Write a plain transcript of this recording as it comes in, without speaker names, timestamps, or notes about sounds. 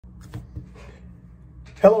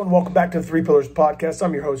Hello and welcome back to the Three Pillars Podcast.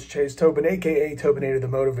 I'm your host, Chase Tobin, aka Tobinator the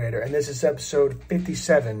Motivator, and this is episode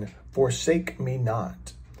 57, Forsake Me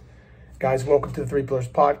Not. Guys, welcome to the Three Pillars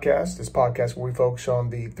Podcast. This podcast where we focus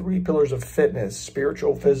on the three pillars of fitness,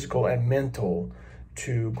 spiritual, physical, and mental,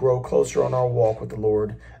 to grow closer on our walk with the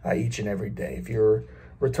Lord each and every day. If you're a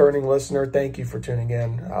returning listener, thank you for tuning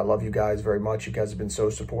in. I love you guys very much. You guys have been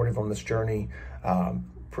so supportive on this journey.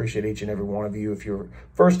 Appreciate each and every one of you. If you're a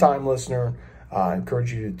first-time listener, I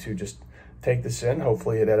encourage you to just take this in.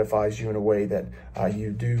 Hopefully it edifies you in a way that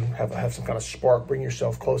you do have some kind of spark. Bring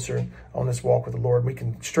yourself closer on this walk with the Lord. We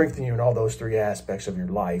can strengthen you in all those three aspects of your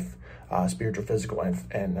life, spiritual, physical,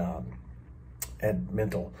 and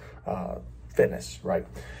mental fitness, right?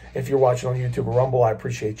 If you're watching on YouTube or Rumble, I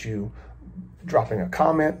appreciate you dropping a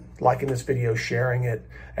comment, liking this video, sharing it.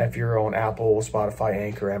 If you're on Apple, Spotify,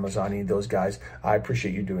 Anchor, Amazon, any of those guys, I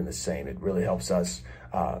appreciate you doing the same. It really helps us,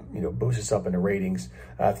 boost us up in the ratings.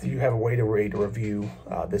 If you have a way to rate or review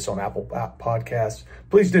this on Apple Podcasts,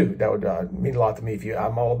 please do. That would mean a lot to me.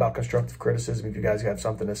 I'm all about constructive criticism. If you guys have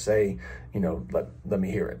something to say, let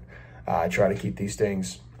me hear it. I try to keep these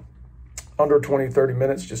things under 20, 30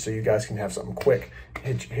 minutes, just so you guys can have something quick,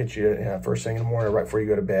 hit you first thing in the morning, right before you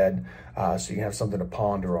go to bed, so you can have something to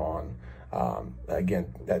ponder on.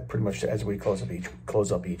 Again, that pretty much as we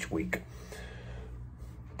close up each week.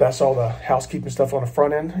 That's all the housekeeping stuff on the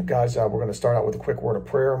front end. Guys, we're going to start out with a quick word of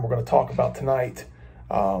prayer, and we're going to talk about tonight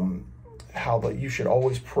how you should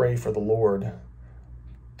always pray for the Lord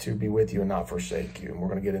to be with you and not forsake you. And we're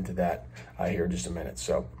going to get into that here in just a minute.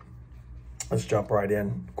 So let's jump right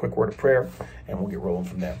in. Quick word of prayer, and we'll get rolling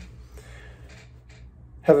from there.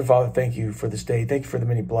 Heavenly Father, thank you for this day. Thank you for the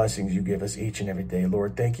many blessings you give us each and every day.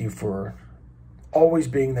 Lord, thank you for always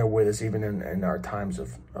being there with us, even in our times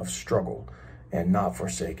of struggle, and not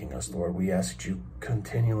forsaking us, Lord. We ask that you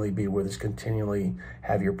continually be with us, continually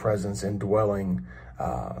have your presence indwelling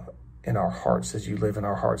in our hearts as you live in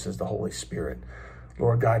our hearts as the Holy Spirit.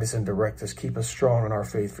 Lord, guide us and direct us. Keep us strong in our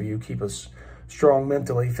faith for you. Keep us strong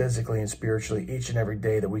mentally, physically, and spiritually each and every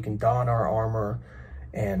day, that we can don our armor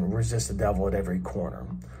and resist the devil at every corner.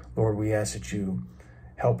 Lord, we ask that you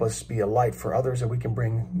help us be a light for others, that we can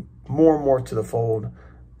bring more and more to the fold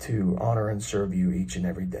to honor and serve you each and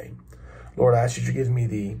every day. Lord, I ask that you give me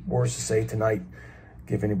the words to say tonight.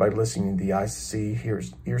 Give anybody listening the eyes to see,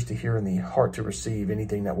 ears to hear, and the heart to receive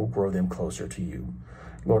anything that will grow them closer to you.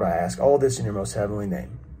 Lord, I ask all this in your most heavenly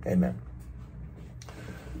name. Amen.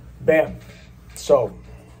 Bam. So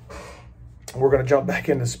we're going to jump back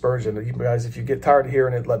into Spurgeon. You guys, if you get tired of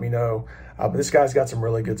hearing it, let me know. But this guy's got some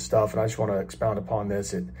really good stuff, and I just want to expound upon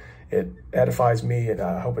this. It edifies me, and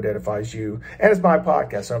I hope it edifies you. And it's my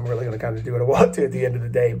podcast, so I'm really going to kind of do what I want to at the end of the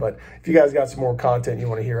day. But if you guys got some more content you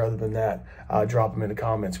want to hear other than that, drop them in the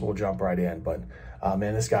comments. We'll jump right in. But,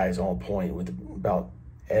 man, this guy is on point with about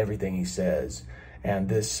everything he says. And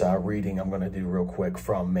this reading I'm going to do real quick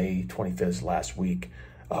from May 25th last week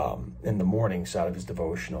in the morning side of his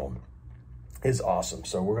devotional is awesome.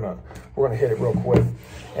 So we're gonna hit it real quick,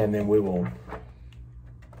 and then we will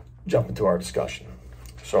jump into our discussion.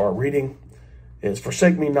 So our reading is,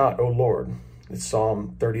 "Forsake me not, O Lord." It's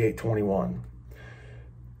Psalm 38:21.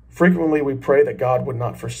 Frequently we pray that God would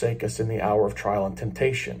not forsake us in the hour of trial and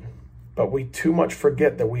temptation, but we too much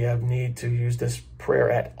forget that we have need to use this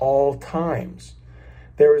prayer at all times.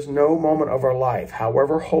 There is no moment of our life,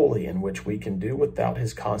 however holy, in which we can do without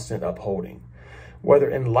his constant upholding.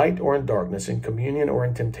 Whether in light or in darkness, in communion or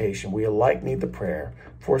in temptation, we alike need the prayer,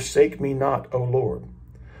 "Forsake me not, O Lord.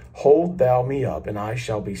 Hold thou me up, and I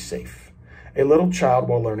shall be safe." A little child,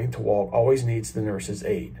 while learning to walk, always needs the nurse's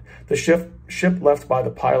aid. The ship left by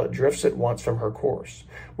the pilot drifts at once from her course.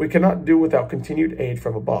 We cannot do without continued aid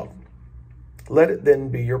from above. Let it then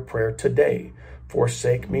be your prayer today,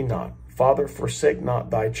 "Forsake me not." Father, forsake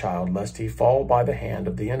not thy child, lest he fall by the hand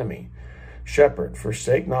of the enemy. Shepherd,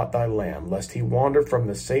 forsake not thy lamb, lest he wander from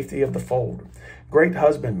the safety of the fold. Great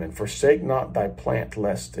husbandman, forsake not thy plant,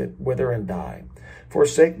 lest it wither and die.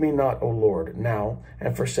 Forsake me not, O Lord, now,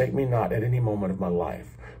 and forsake me not at any moment of my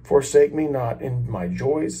life. Forsake me not in my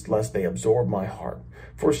joys, lest they absorb my heart.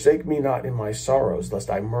 Forsake me not in my sorrows, lest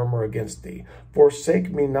I murmur against thee.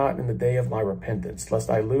 Forsake me not in the day of my repentance, lest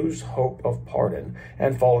I lose hope of pardon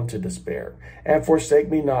and fall into despair. And forsake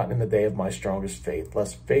me not in the day of my strongest faith,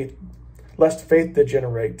 lest faith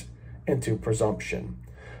degenerate into presumption.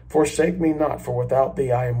 Forsake me not, for without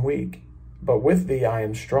thee I am weak, but with thee I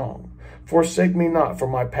am strong. Forsake me not, for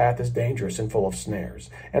my path is dangerous and full of snares,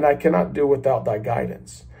 and I cannot do without thy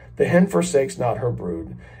guidance. The hen forsakes not her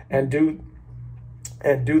brood, and do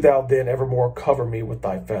And do thou then evermore cover me with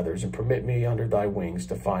thy feathers, and permit me under thy wings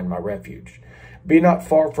to find my refuge. Be not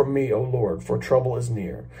far from me, O Lord, for trouble is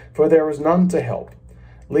near, for there is none to help.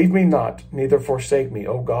 Leave me not, neither forsake me,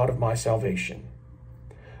 O God of my salvation.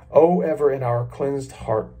 O ever in our cleansed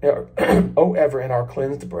heart, O ever in our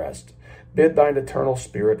cleansed breast, bid thine eternal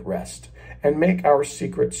spirit rest, and make our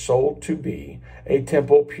secret soul to be a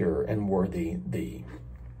temple pure and worthy thee.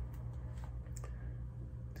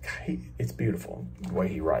 It's beautiful the way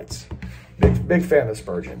he writes. Big fan of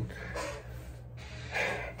Spurgeon.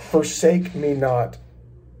 Forsake me not,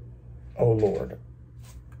 O Lord.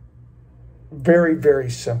 Very, very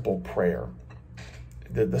simple prayer.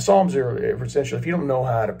 The Psalms are essentially, if you don't know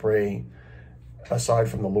how to pray aside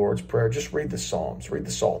from the Lord's Prayer, just read the Psalms, read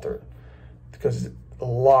the Psalter, because a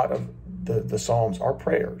lot of the Psalms are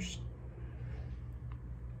prayers.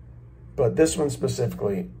 But this one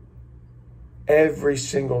specifically, every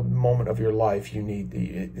single moment of your life, you need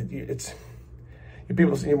it's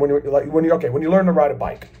people when you learn to ride a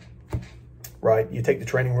bike, right? You take the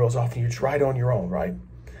training wheels off and you just ride on your own, right?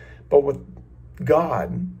 But with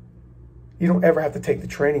God, you don't ever have to take the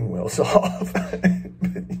training wheels off.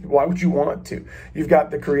 Why would you want to? You've got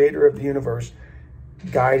the creator of the universe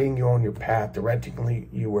guiding you on your path, directing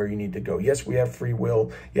you where you need to go. Yes, we have free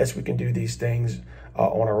will. Yes, we can do these things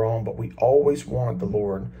on our own, but we always want the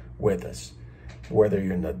Lord with us. Whether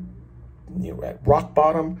you're at rock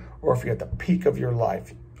bottom or if you're at the peak of your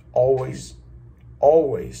life, always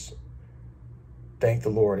thank the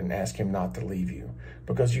Lord and ask him not to leave you,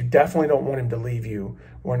 because you definitely don't want him to leave you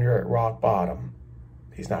when you're at rock bottom.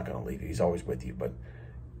 He's not going to leave you. He's always with you. But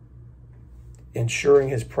ensuring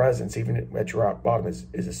his presence, even at your rock bottom, is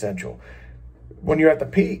essential. When you're at the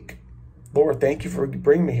peak, Lord, thank you for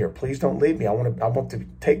bringing me here. Please don't leave me. I want to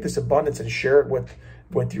take this abundance and share it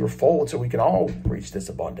with your fold so we can all reach this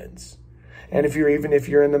abundance. And if you're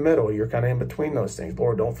in the middle, you're kind of in between those things.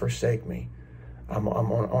 Lord, don't forsake me. I'm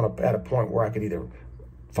at a point where I could either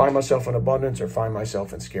find myself in abundance or find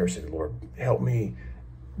myself in scarcity. Lord, help me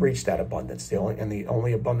reach that abundance. The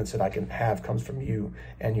only abundance that I can have comes from you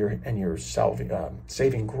and your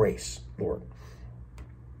saving grace, Lord.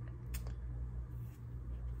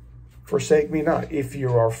 Forsake me not. If you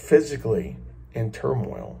are physically in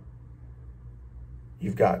turmoil,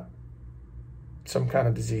 you've got some kind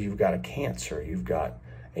of disease, you've got a cancer, you've got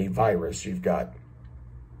a virus, you've got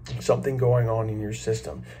something going on in your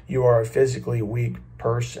system. You are a physically weak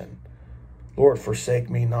person. Lord, forsake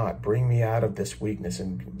me not. Bring me out of this weakness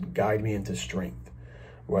and guide me into strength.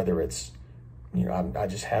 Whether it's, I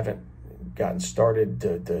just haven't gotten started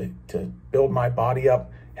to build my body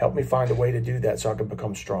up. Help me find a way to do that so I can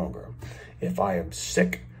become stronger. If I am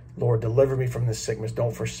sick, Lord, deliver me from this sickness.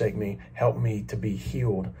 Don't forsake me. Help me to be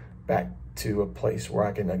healed back to a place where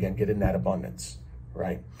I can, again, get in that abundance,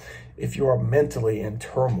 right? If you are mentally in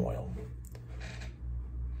turmoil,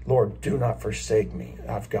 Lord, do not forsake me.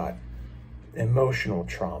 I've got emotional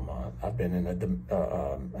trauma. I've been in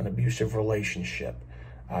an abusive relationship.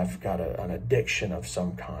 I've got an addiction of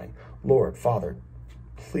some kind. Lord, Father,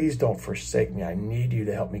 please don't forsake me. I need you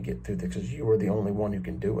to help me get through this, because you are the only one who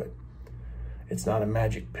can do it. It's not a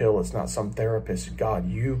magic pill. It's not some therapist. God,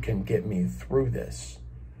 you can get me through this.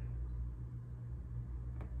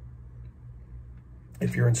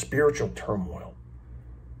 If you're in spiritual turmoil,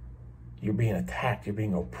 you're being attacked, you're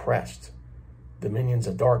being oppressed, dominions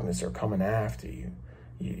of darkness are coming after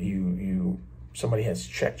you. Somebody has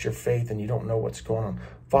checked your faith and you don't know what's going on.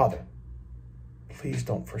 Father, please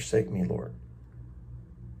don't forsake me, Lord.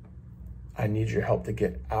 I need your help to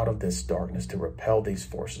get out of this darkness, to repel these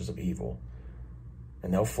forces of evil.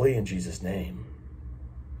 And they'll flee in Jesus' name.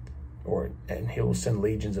 And he will send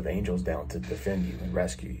legions of angels down to defend you and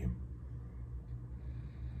rescue you.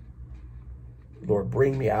 Lord,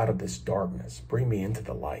 bring me out of this darkness. Bring me into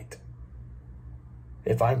the light.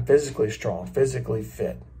 If I'm physically strong, physically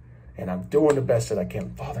fit, and I'm doing the best that I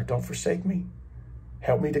can, Father, don't forsake me.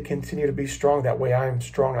 Help me to continue to be strong. That way I am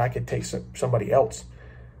strong and I can take somebody else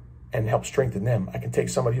and help strengthen them. I can take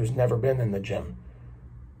somebody who's never been in the gym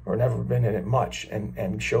or never been in it much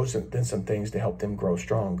and show them some things to help them grow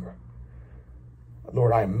stronger.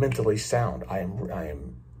 Lord, I am mentally sound. I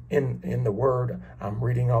am in the Word. I'm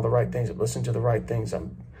reading all the right things. I'm listening to the right things.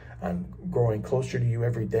 I'm growing closer to you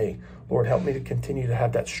every day. Lord, help me to continue to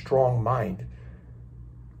have that strong mind,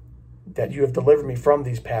 that you have delivered me from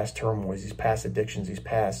these past turmoils, these past addictions, these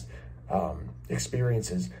past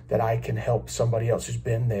experiences, that I can help somebody else who's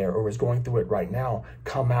been there or is going through it right now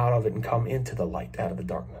come out of it and come into the light, out of the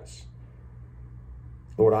darkness.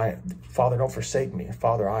 Lord, Father, don't forsake me.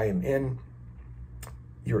 Father, I am in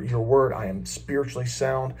your word. I am spiritually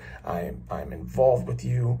sound. I am involved with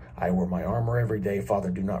you. I wear my armor every day. Father,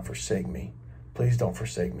 do not forsake me. Please don't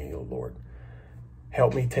forsake me, O Lord.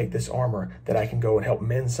 Help me take this armor that I can go and help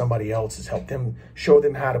mend somebody else's. Help them, show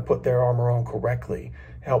them how to put their armor on correctly.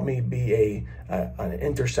 Help me be an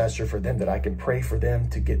intercessor for them, that I can pray for them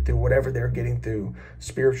to get through whatever they're getting through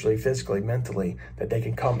spiritually, physically, mentally, that they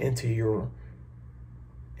can come into your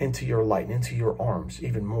light, into your arms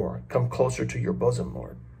even more. Come closer to your bosom,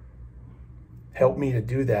 Lord. Help me to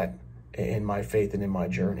do that in my faith and in my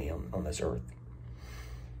journey on this earth.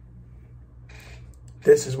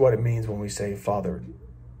 This is what it means when we say, Father,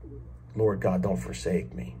 Lord God, don't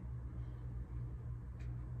forsake me.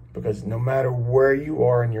 Because no matter where you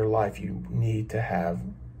are in your life, you need to have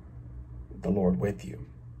the Lord with you.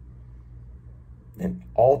 And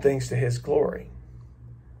all things to his glory.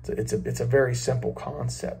 It's a very simple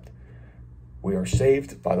concept. We are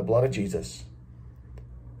saved by the blood of Jesus.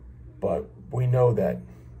 But we know that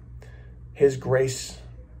his grace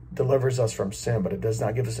delivers us from sin, but it does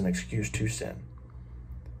not give us an excuse to sin.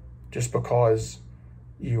 Just because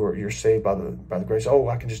you're saved by the grace, oh,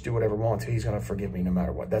 I can just do whatever I want, he's going to forgive me no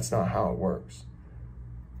matter what. That's not how it works.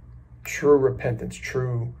 True repentance,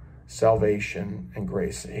 true salvation and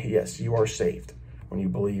grace. Yes, you are saved when you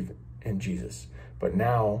believe in Jesus. But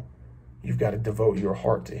now you've got to devote your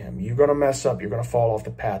heart to him. You're going to mess up. You're going to fall off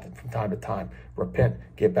the path from time to time. Repent,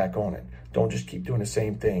 get back on it. Don't just keep doing the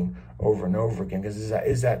same thing over and over again, because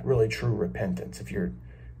is that really true repentance if you're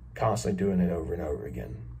constantly doing it over and over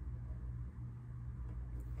again?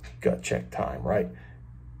 Gut check time, right?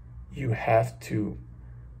 You have to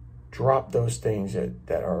drop those things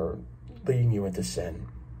that are leading you into sin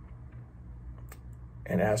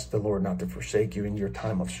and ask the Lord not to forsake you in your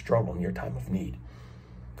time of struggle, in your time of need,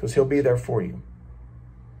 because he'll be there for you.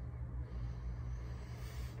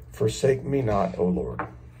 Forsake me not, O Lord.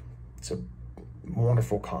 It's a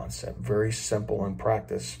wonderful concept, very simple in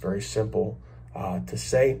practice, very simple to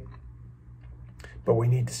say. But we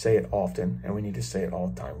need to say it often, and we need to say it all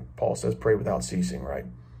the time. Paul says, pray without ceasing, right?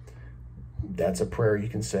 That's a prayer you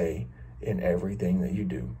can say in everything that you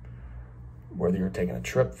do. Whether you're taking a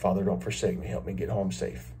trip, Father, don't forsake me. Help me get home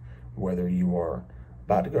safe. Whether you are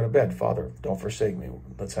about to go to bed, Father, don't forsake me.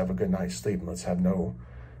 Let's have a good night's sleep. Let's have no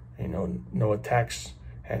attacks,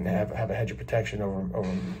 and have a hedge of protection over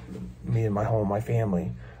me and my home, my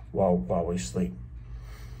family, while we sleep.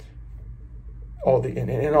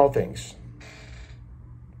 In all things,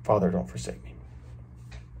 Father, don't forsake me.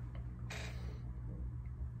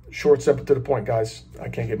 Short, simple, to the point, guys. I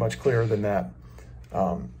can't get much clearer than that.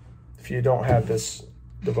 If you don't have this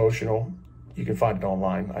devotional, you can find it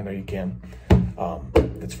online. I know you can.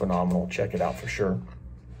 It's phenomenal. Check it out for sure.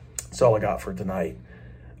 That's all I got for tonight.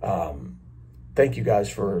 Thank you guys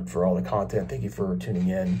for all the content. Thank you for tuning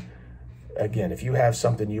in. Again, if you have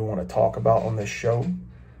something you want to talk about on this show,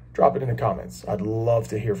 drop it in the comments. I'd love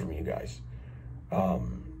to hear from you guys.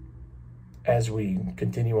 As we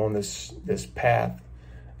continue on this path,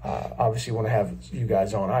 obviously want to have you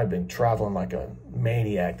guys on. I've been traveling like a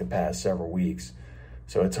maniac the past several weeks,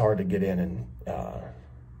 so it's hard to get in and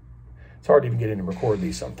it's hard to even get in and record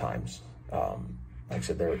these sometimes. Like I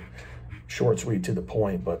said, they're short, sweet, to the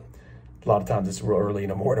point, but a lot of times it's real early in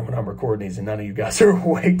the morning when I'm recording these, and none of you guys are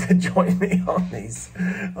awake to join me on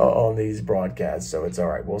these broadcasts. So it's all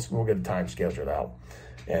right. We'll get a time scheduled out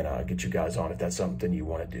and get you guys on if that's something you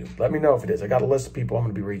want to do. Let me know if it is. I got a list of people I'm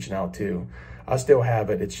going to be reaching out to. I still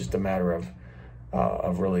have it. It's just a matter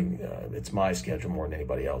of really, it's my schedule more than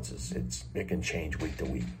anybody else's. It can change week to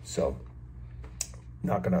week. So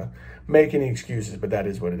not going to make any excuses, but that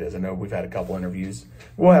is what it is. I know we've had a couple interviews.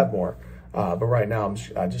 We'll have more. But right now,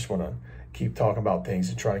 I just want to keep talking about things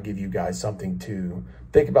and try to give you guys something to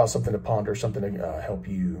think about, something to ponder, something to help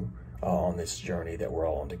you on this journey that we're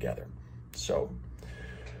all on together. So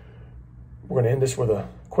we're going to end this with a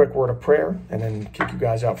quick word of prayer and then kick you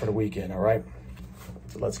guys out for the weekend, all right?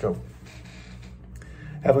 So let's go.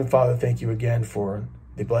 Heavenly Father, thank you again for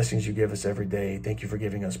the blessings you give us every day. Thank you for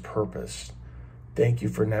giving us purpose. Thank you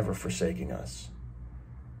for never forsaking us.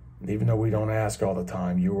 And even though we don't ask all the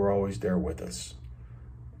time, you are always there with us.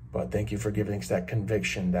 But thank you for giving us that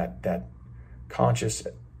conviction, that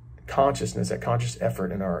consciousness, that conscious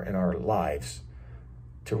effort in our lives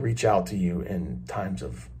to reach out to you in times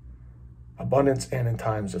of abundance and in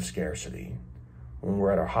times of scarcity, when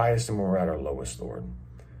we're at our highest and when we're at our lowest, Lord.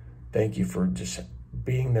 Thank you for just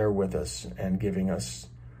being there with us and giving us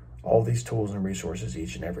all these tools and resources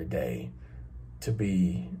each and every day to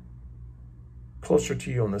be closer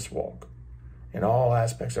to you on this walk in all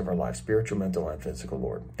aspects of our life, spiritual, mental, and physical,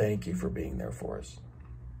 Lord. Thank you for being there for us.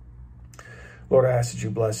 Lord, I ask that you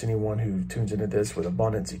bless anyone who tunes into this with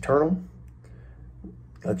abundance eternal.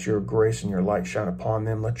 Let your grace and your light shine upon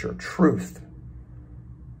them. Let your truth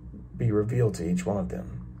be revealed to each one of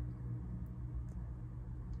them.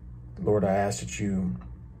 Lord, I ask that you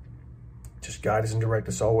just guide us and direct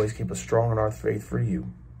us always. Keep us strong in our faith for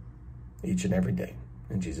you each and every day.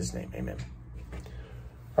 In Jesus' name, amen.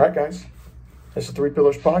 All right, guys. That's the Three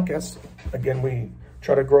Pillars Podcast. Again, we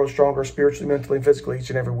try to grow stronger spiritually, mentally, and physically each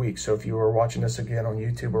and every week. So if you are watching us again on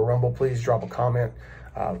YouTube or Rumble, please drop a comment,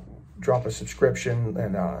 drop a subscription,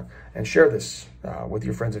 and share this with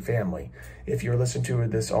your friends and family. If you're listening to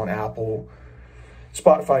this on Apple,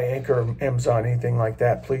 Spotify, Anchor, Amazon, anything like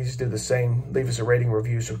that, please do the same. Leave us a rating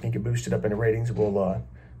review so we can get boosted up in the ratings. We'll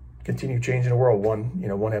continue changing the world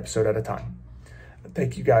one episode at a time.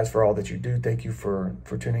 Thank you guys for all that you do. Thank you for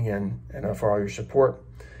tuning in and for all your support.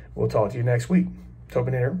 We'll talk to you next week.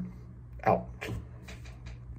 Tobinator out.